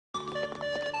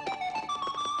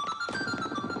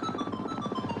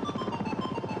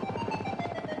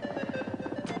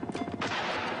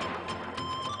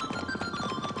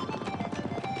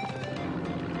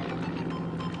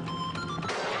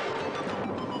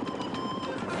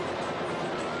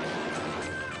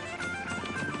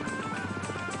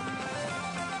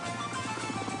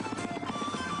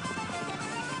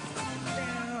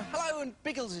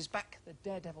Biggles is back, the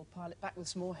daredevil pilot, back with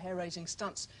some more hair-raising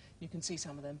stunts. You can see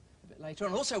some of them a bit later.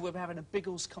 And also we'll be having a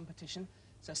Biggles competition,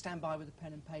 so stand by with a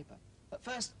pen and paper. But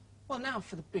first, well, now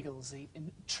for the Biggles, the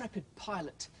intrepid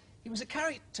pilot. He was a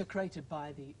character created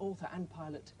by the author and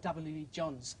pilot W.E.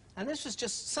 Johns. And this was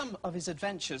just some of his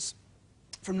adventures.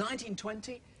 From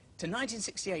 1920 to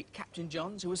 1968, Captain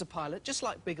Johns, who was a pilot, just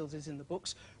like Biggles is in the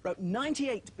books, wrote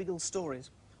 98 Biggles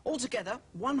stories. Altogether,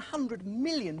 100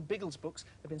 million Biggles books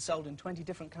have been sold in 20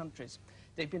 different countries.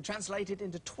 They've been translated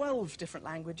into 12 different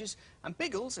languages, and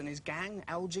Biggles and his gang,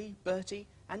 Algy, Bertie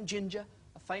and Ginger,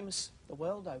 are famous the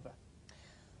world over.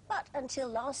 But until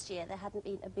last year, there hadn't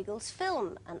been a Biggles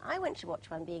film, and I went to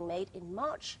watch one being made in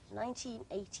March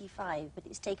 1985, but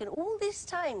it's taken all this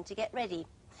time to get ready.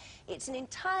 It's an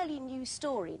entirely new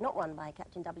story, not one by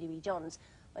Captain W.E. Johns,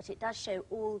 but it does show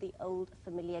all the old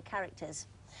familiar characters.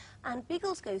 And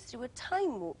Biggles goes through a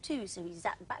time warp too, so he's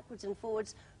zapped backwards and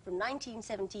forwards from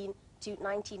 1917 to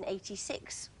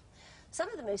 1986. Some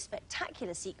of the most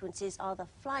spectacular sequences are the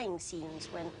flying scenes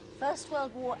when First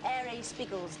World War air ace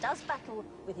Biggles does battle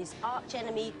with his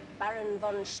arch-enemy Baron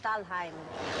von Stahlheim.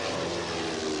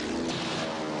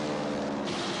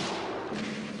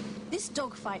 This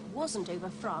dogfight wasn't over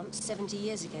France 70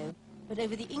 years ago, but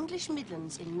over the English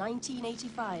Midlands in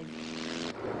 1985.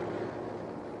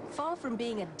 Far from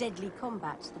being a deadly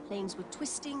combat, the planes were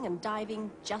twisting and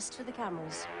diving just for the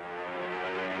cameras.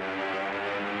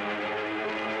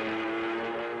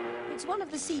 It's one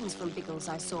of the scenes from Biggles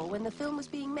I saw when the film was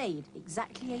being made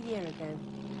exactly a year ago.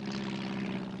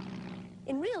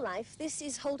 In real life, this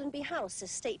is Holdenby House, a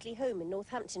stately home in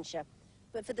Northamptonshire.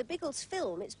 But for the Biggles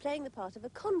film, it's playing the part of a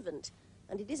convent.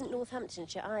 And it isn't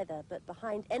Northamptonshire either, but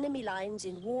behind enemy lines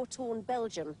in war-torn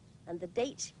Belgium. And the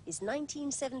date is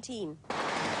 1917.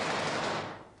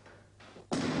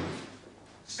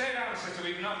 Stay down, sister,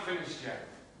 we've not finished yet.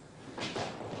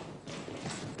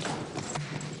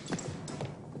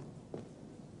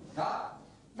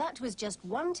 That was just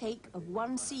one take of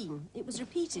one scene. It was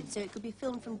repeated so it could be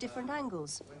filmed from different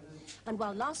angles. And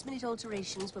while last-minute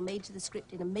alterations were made to the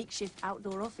script in a makeshift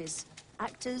outdoor office,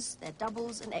 actors, their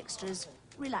doubles and extras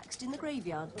relaxed in the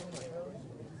graveyard.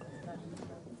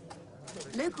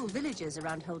 Local villagers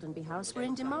around Holdenby House were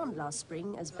in demand last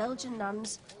spring as Belgian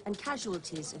nuns and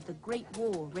casualties of the Great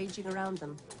War raging around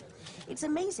them. It's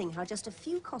amazing how just a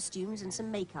few costumes and some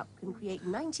makeup can create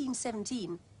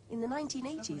 1917 in the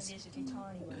 1980s.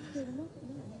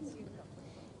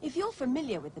 If you're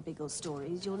familiar with the Biggles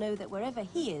stories, you'll know that wherever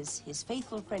he is, his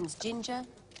faithful friends Ginger,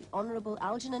 the Honourable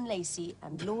Algernon Lacey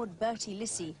and Lord Bertie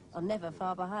Lissy are never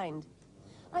far behind.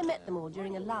 I met them all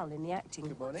during a lull in the acting.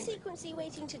 Good morning. What sequence are you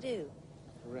waiting to do?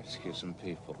 Rescue some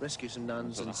people. Rescue some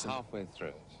nuns and some... halfway through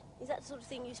it. Is that the sort of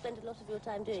thing you spend a lot of your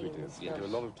time doing? We do. We do a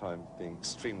lot of time being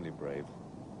extremely brave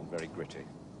and very gritty.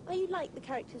 Are you like the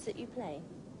characters that you play?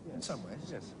 Yeah, in some ways.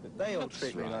 Yes. They all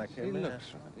treat me like him. He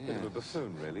looks right, yeah. Bit of a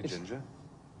buffoon, really, Ginger.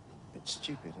 Bit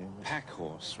stupid, him. Pack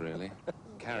horse, really.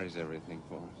 Carries everything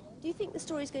for us. Do you think the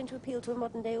story's going to appeal to a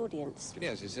modern-day audience?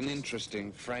 Yes, it's an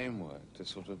interesting framework to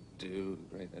sort of do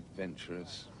great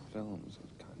adventurous films,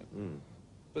 kind of. Mm.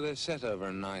 But they're set over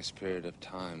a nice period of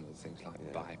time with things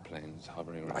like biplanes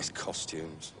hovering around. Nice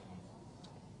costumes.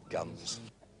 Guns.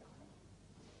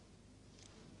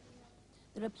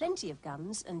 There are plenty of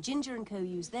guns, and Ginger and Co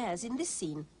use theirs in this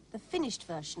scene, the finished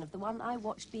version of the one I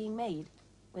watched being made,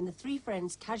 when the three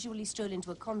friends casually stroll into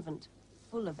a convent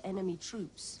full of enemy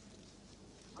troops.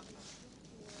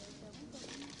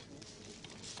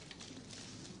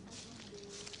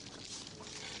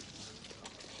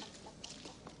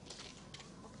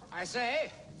 I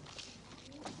say,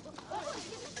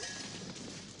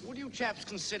 would you chaps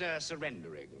consider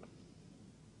surrendering?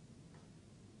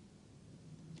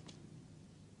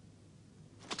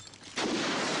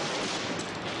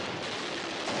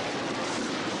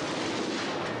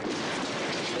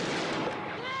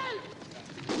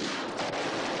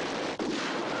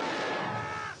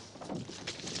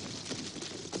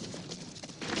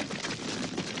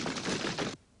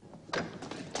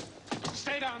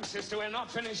 Stay down, sister, we're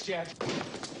not finished yet.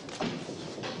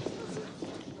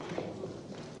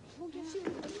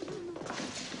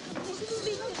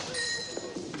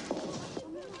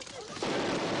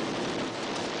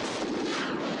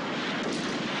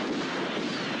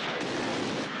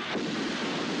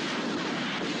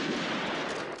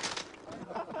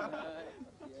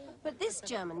 But this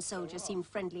German soldier seemed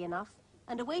friendly enough,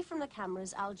 and away from the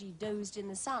cameras, Algy dozed in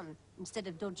the sun instead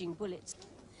of dodging bullets.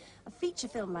 A feature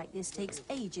film like this takes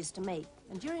ages to make,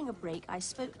 and during a break I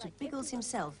spoke to Biggles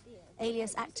himself,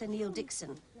 alias actor Neil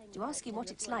Dixon, to ask him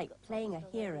what it's like playing a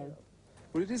hero.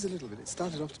 Well, it is a little bit. It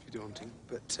started off to be daunting,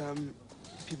 but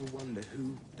people wonder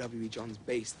who W.E. Johns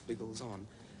based Biggles on.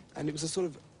 And it was a sort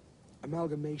of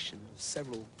amalgamation of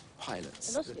several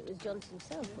pilots. A lot of it was Johns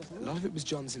himself, wasn't it? A lot of it was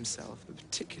Johns himself, but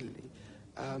particularly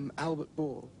Albert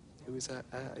Ball, who was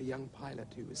a young pilot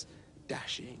who was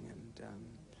dashing and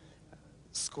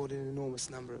scored an enormous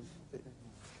number of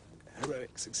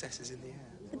heroic successes in the air.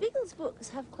 The Biggles books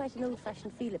have quite an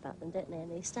old-fashioned feel about them, don't they?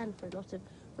 And they stand for a lot of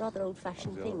rather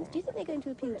old-fashioned things. Do you think they're going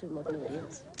to appeal to a modern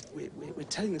audience? We're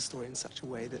telling the story in such a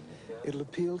way that it'll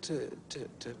appeal to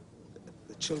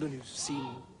the children who've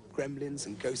seen Gremlins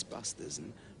and Ghostbusters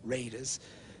and Raiders,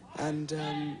 and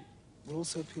will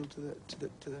also appeal to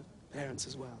the parents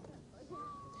as well.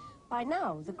 By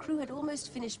now, the crew had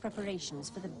almost finished preparations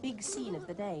for the big scene of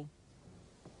the day.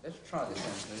 Let's try this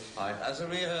one, please. All right, as a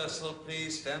rehearsal,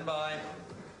 please stand by.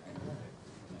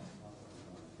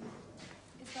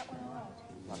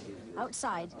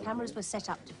 Outside, cameras were set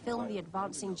up to film the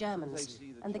advancing Germans,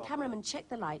 and the cameraman checked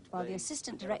the light while the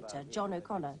assistant director, John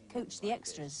O'Connor, coached the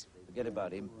extras. Forget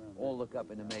about him. All look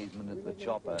up in amazement at the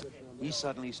chopper. He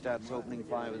suddenly starts opening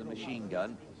fire with a machine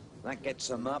gun. That gets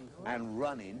them up and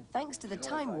running. Thanks to the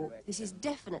time warp, this is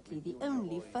definitely the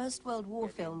only First World War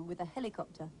film with a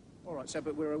helicopter. All right, so,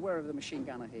 but we're aware of the machine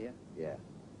gunner here. Yeah.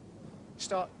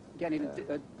 Start getting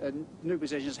a new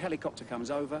positions, helicopter comes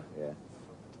over. Yeah.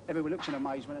 Everyone looks in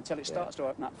amazement until it starts to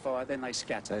open up fire, then they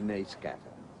scatter. Then they scatter.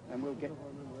 And we'll get...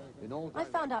 I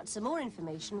found out some more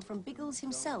information from Biggles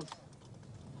himself.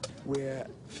 We're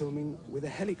filming with a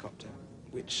helicopter,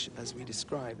 which, as we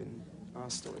describe in our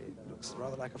story, looks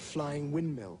rather like a flying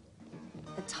windmill.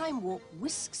 The time warp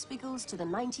whisks Biggles to the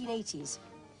 1980s.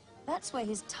 That's where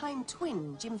his time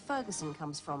twin, Jim Ferguson,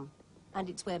 comes from. And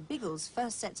it's where Biggles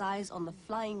first sets eyes on the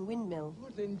flying windmill.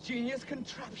 What an ingenious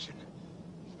contraption.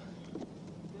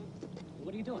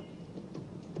 What are you doing?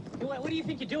 What do you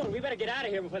think you're doing? We better get out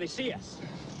of here before they see us.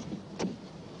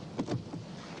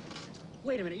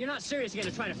 Wait a minute, you're not serious you're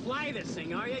gonna try to fly this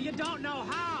thing, are you? You don't know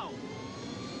how!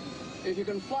 If you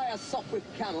can fly a Sopwith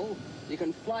Camel, you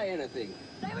can fly anything.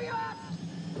 Stay where you are!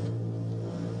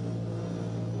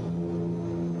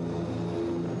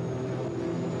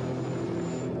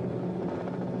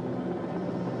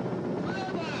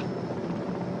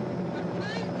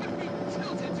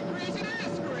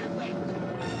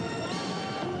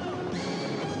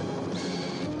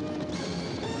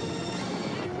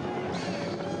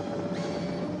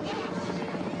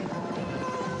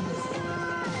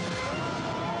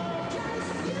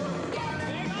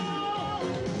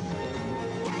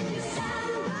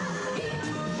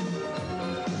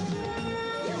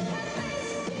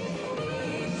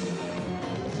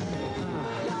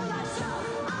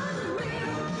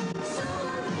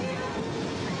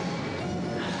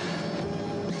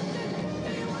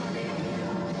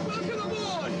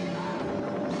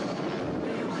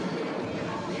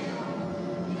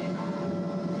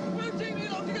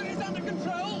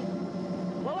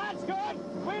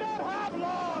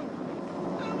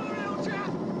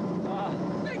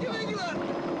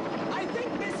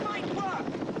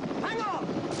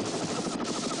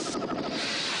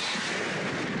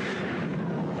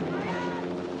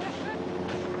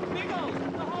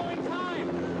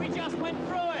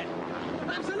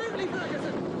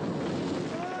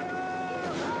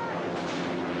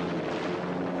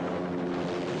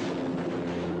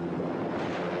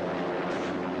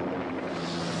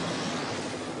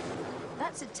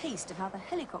 That's a taste of how the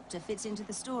helicopter fits into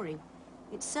the story.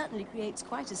 It certainly creates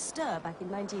quite a stir back in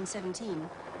 1917.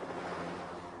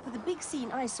 For the big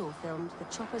scene I saw filmed, the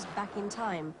chopper's back in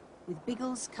time, with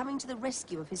Biggles coming to the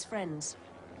rescue of his friends.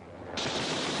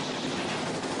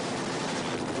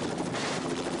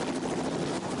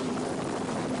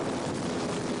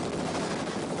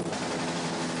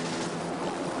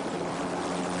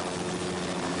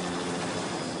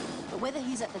 Whether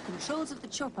he's at the controls of the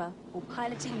chopper or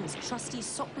piloting his trusty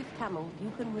Sopwith Camel,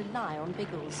 you can rely on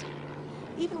Biggles.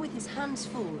 Even with his hands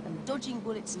full and dodging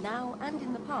bullets now and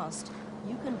in the past,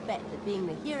 you can bet that being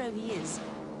the hero he is,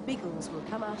 Biggles will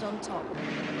come out on top.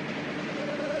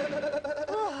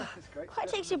 Oh, quite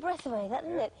takes your breath away, that,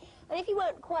 doesn't it? And if you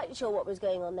weren't quite sure what was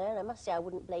going on there, and I must say I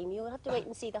wouldn't blame you, you'll have to wait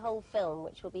and see the whole film,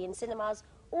 which will be in cinemas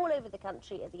all over the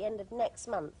country at the end of next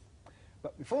month.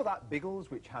 But before that,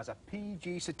 Biggles, which has a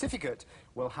PG certificate,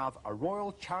 will have a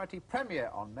royal charity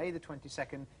premiere on May the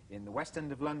 22nd in the West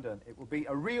End of London. It will be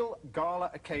a real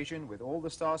gala occasion with all the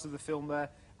stars of the film there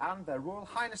and their Royal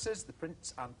Highnesses, the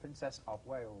Prince and Princess of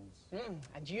Wales.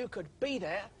 And you could be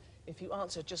there if you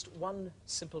answer just one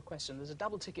simple question. There's a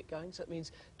double ticket going, so it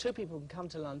means two people can come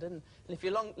to London, and if you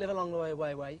live a long way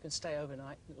away, you can stay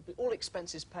overnight. It'll be all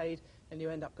expenses paid, and you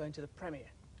end up going to the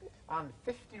premiere. And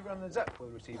 50 runners-up will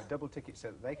receive a double ticket so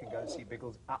that they can go and see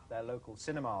Biggles at their local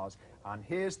cinemas. And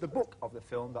here's the book of the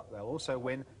film that they'll also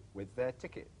win with their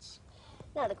tickets.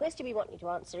 Now, the question we want you to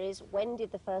answer is, when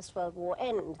did the First World War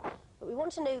end? But we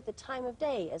want to know the time of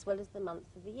day as well as the month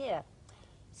of the year.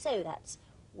 So that's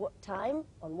what time,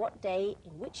 on what day,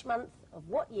 in which month of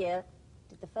what year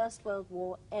did the First World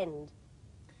War end?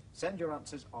 Send your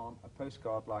answers on a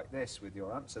postcard like this with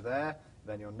your answer there,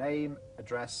 then your name,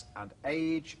 address and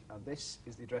age, and this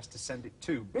is the address to send it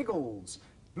to. Biggles,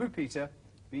 Blue Peter,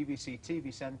 BBC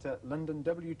TV Centre, London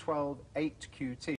W12 8QT.